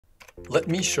Let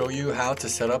me show you how to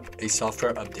set up a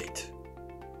software update.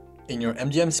 In your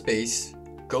MDM space,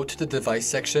 go to the device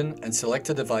section and select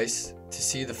a device to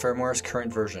see the firmware's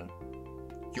current version.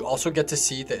 You also get to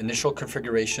see the initial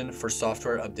configuration for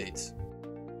software updates.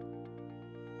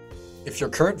 If your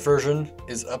current version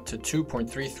is up to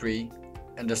 2.33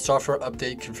 and the software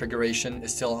update configuration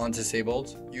is still on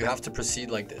disabled, you have to proceed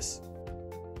like this.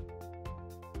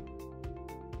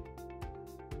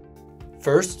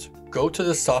 First, go to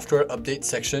the software update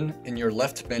section in your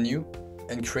left menu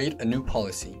and create a new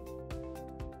policy.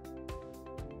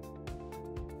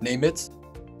 Name it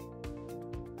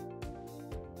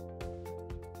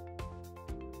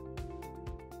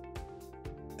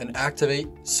and activate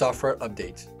software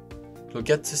update. You'll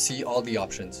get to see all the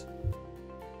options.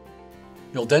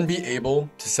 You'll then be able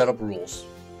to set up rules.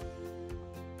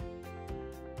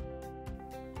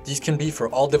 These can be for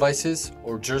all devices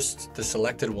or just the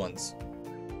selected ones.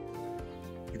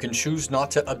 You can choose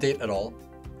not to update at all,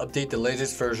 update the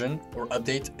latest version, or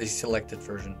update a selected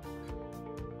version.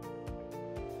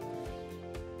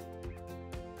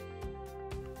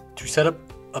 To set up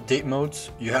update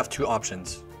modes, you have two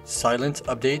options. Silent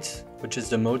update, which is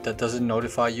the mode that doesn't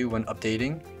notify you when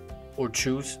updating, or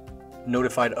choose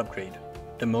notified upgrade,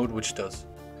 the mode which does.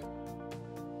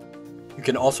 You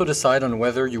can also decide on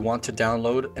whether you want to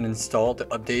download and install the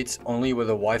updates only with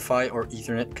a Wi-Fi or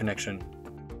Ethernet connection.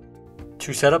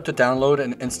 To set up the download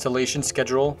and installation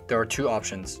schedule, there are two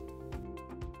options.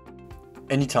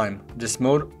 Anytime, this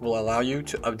mode will allow you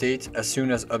to update as soon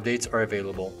as updates are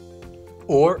available,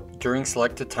 or during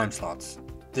selected time slots.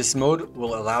 This mode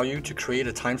will allow you to create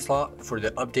a time slot for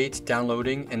the update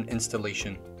downloading and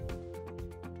installation.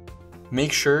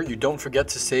 Make sure you don't forget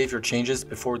to save your changes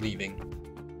before leaving.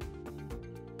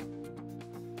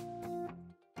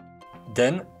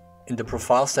 Then, in the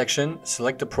profile section,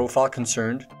 select the profile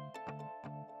concerned,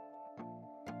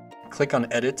 click on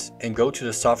Edit and go to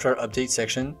the software update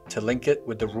section to link it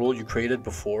with the rule you created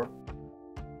before,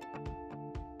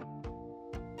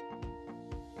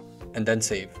 and then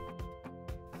save.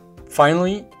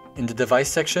 Finally, in the device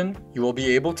section, you will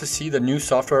be able to see the new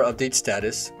software update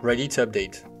status ready to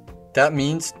update. That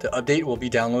means the update will be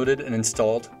downloaded and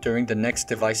installed during the next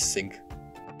device sync.